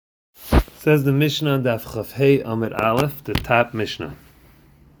Says the Mishnah on Daf Chaf Hey Amid Aleph, the top Mishnah.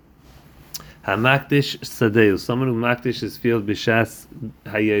 Hamakdish Sadeu, someone who makdish his field b'shas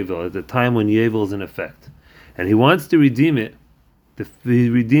hayevel, at the time when yevel is in effect, and he wants to redeem it. He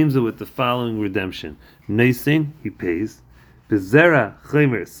redeems it with the following redemption: Nesin, he pays, bezera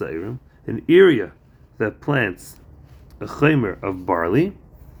chaymer seirim, an area that plants a chaymer of barley,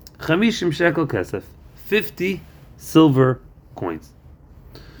 chamishim shekel kesef, 50 silver coins.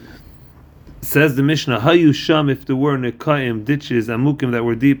 Says the Mishnah, Hayu Sham, if there were Nekayim, ditches, Amukim that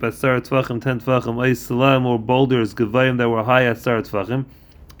were deep, Asar Tvachim, 10 Tvachim, Ais Salam, or boulders, Gavayim that were high, Asar Tvachim,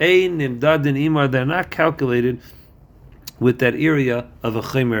 Ein Nimdadin Imar, they're not calculated with that area of a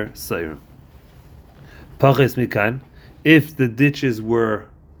Chimer Sayr. Paches Mikan, if the ditches were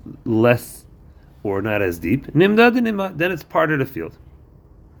less or not as deep, Nimdadin Imar, then it's part of the field.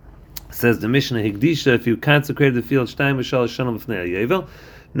 Says the Mishnah, Higdisha, if you consecrated the field, Shtayim Mishal Shalom B'fnei Yevel,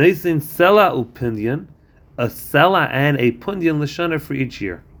 Naisin Sela Upindian, a Sela and a Pundian Lashana for each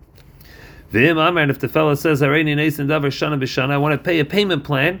year. V'im Amar, and if the fellow says, Hareini Naisin Davar Shana B'Shana, I want to pay a payment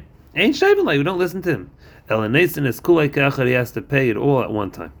plan, ain't Shaibalai, we don't listen to him. Ela Naisin is Kulei Kachar, he has to pay it all at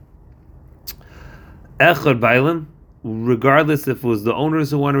one time. Echad Bailim, regardless if it was the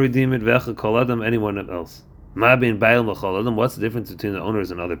owners who want to redeem it, V'echad Kol Adam, anyone else. Ma Bein Bailim V'Chol Adam, what's the difference between the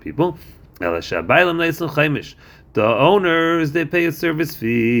owners and other people? Ela Shabailim Naisin Chaimish. The owners, they pay a service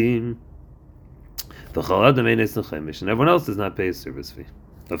fee. And everyone else does not pay a service fee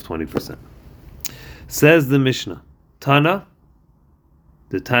of 20%. Says the Mishnah. Tana,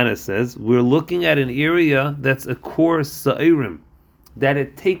 the Tana says, we're looking at an area that's a core sa'irim, that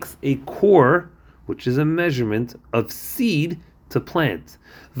it takes a core, which is a measurement of seed, to plant.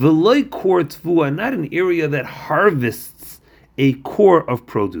 V'loi core tvua, not an area that harvests a core of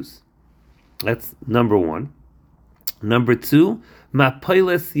produce. That's number one. Number two,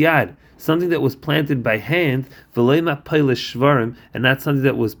 mapailes yad, something that was planted by hand, v'lei mapailes shvarim, and not something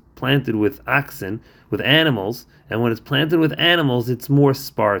that was planted with oxen, with animals. And when it's planted with animals, it's more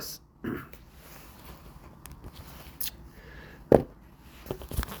sparse.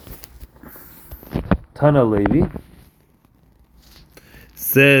 Tana Levi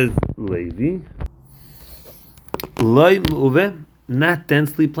says Levi, loy mu'uve, not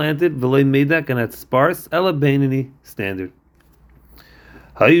densely planted, v'loy medak, and not sparse, ela beinani, standard.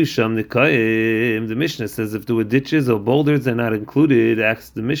 Hayusham nekayim, the Mishnah says if there were ditches or boulders are not included,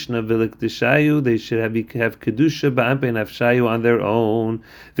 asks the Mishnah, v'lik deshayu, they should have kedusha ba'ampe nafshayu on their own.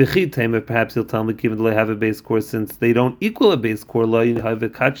 V'chitayim, perhaps he'll tell me, even though they have a base core, since they don't equal a base core, loy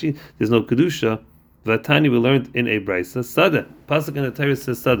havikachi, there's no kedusha. Vatani, we learned in a brisa, sada, pasuk in the Torah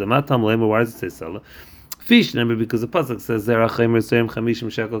says sada, matam lema, why does it say sada? Fish number, because the pasuk says zera chaymer seim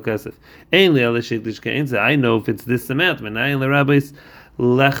chamishim shekel kesef. Ein li ala shekdish ke'enze. I know if it's this amount. Menayin l'rabbis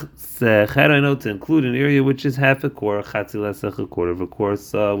lech sechar. I know to include an area which is half a core, chatzi lesech, a quarter of a core,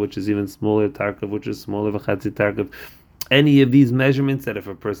 which is even smaller, tarkav, which is smaller, v'chatzi tarkav. Any of these measurements that if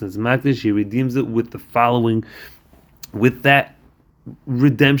a person is makdish, he redeems it with the following, with that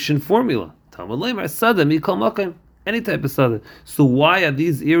redemption formula. Talmud lemar sada mikol makom, any type of sada. So why are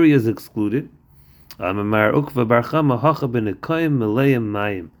these areas excluded? There are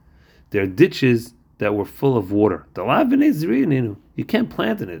ditches that were full of water. You can't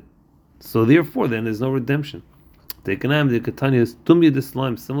plant in it. So therefore, then there's no redemption. Similar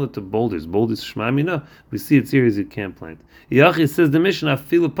to boulders. Boulders, we see it's areas you can't plant. Yachi says the Mishnah,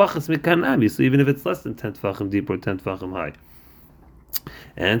 so even if it's less than 10 tefachim deep or 10 tefachim high.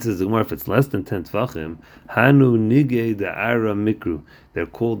 And says the Gemara, if it's less than 10 tvachim, Hanu Nige Da'ara Mikru, they're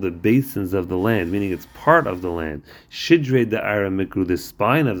called the basins of the land, meaning it's part of the land. Shidre Da'ara Mikru, the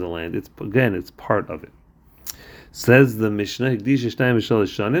spine of the land, it's part of it. Says the Mishnah, Hikdish Shtayim Mishal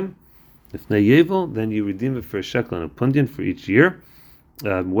Shanim, if Nayevel, then you redeem it for a shekel and a pundian for each year,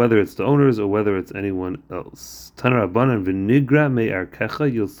 whether it's the owners or whether it's anyone else. Tanar Rabbanan V'nigra Me'arkecha,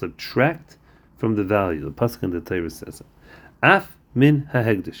 you'll subtract from the value. The pasuk in the Torah says it. Af min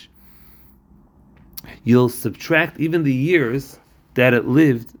hahegdish. You'll subtract even the years that it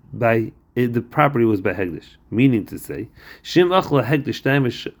lived by the property was by hegdish. Meaning to say, shim achla hegdish time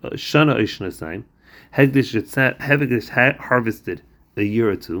shana ishnasayim. Hegdish harvested a year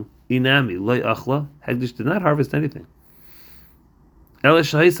or two. Inami loy achla. Hegdish did not harvest anything.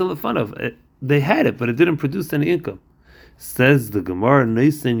 They had it, but it didn't produce any income. Says the Gemara,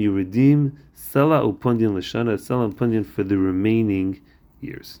 Naisen, you redeem Sela upundian l'shana, Sela upundian for the remaining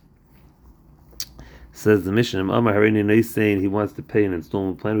years. Says the Mishnah, Amar Hareini Naisen, he wants to pay an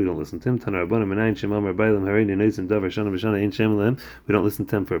installment plan. We don't listen to him. Tanar Rabbanan Menayin Shem Amar Bailam Hareini Naisen Davar Shana B'Shana Ein Shem Lehem. We don't listen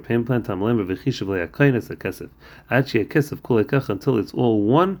to him for a payment plan. Tam Lehem V'Chishav Le'Akaynes HaKesef. Achi HaKesef Kol Ekach, until it's all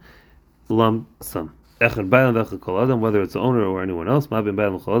one lump sum. Echad bayan v'echad kol adam, whether it's the owner or anyone else. Ma ben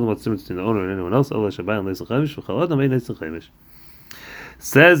bayan l'chol adam, what's the difference between the owner and anyone else? Allah shabayan leis l'chemish, v'chol adam ein leis l'chemish.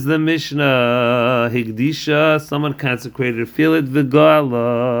 Says the Mishnah, Higdisha, someone consecrated, feel it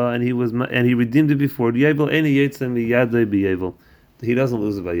v'gala, and he redeemed it before Yevel, any yetzem v'yadei b'Yevel. He doesn't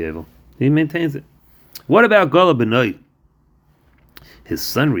lose it by Yevel. He maintains it. What about Gala b'noi? His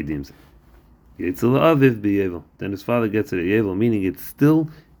son redeems it. Yetzel aviv b'Yevel. Then his father gets it at Yevel, meaning it's still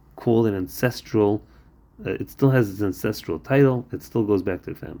called an ancestral. It still has its ancestral title. It still goes back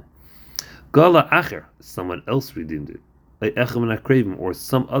to the family. Gala acher, someone else redeemed it. Like Echem and Akrevim, or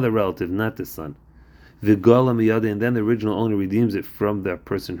some other relative, not the son. V'gala miyade, and then the original owner redeems it from the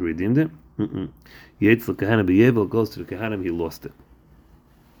person who redeemed it. Yetzel kahana b'Yevel, goes to the kahanim, he lost it.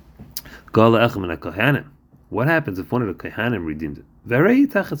 Gala Echem and Kahanim. What happens if one of the kahanim redeemed it? Verei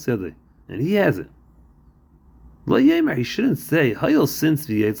tachat yadei, and he has it. Lo yemer, he shouldn't say hayol since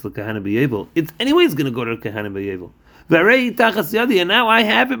v'yetzel kahana b'Yevel. It's anyways going to go to the kahanim b'Yevel. Verei tachat yadei, and now I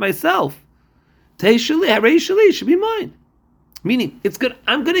have it myself. Tei shali, harei shali, it should be mine. Meaning, it's good.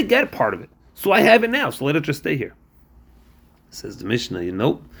 I'm going to get part of it, so I have it now. So let it just stay here. Says the Mishnah. You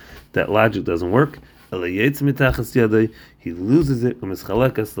know, that logic doesn't work. He loses it. It's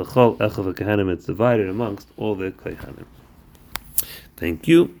divided amongst all the kohanim. Thank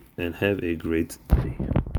you, and have a great day.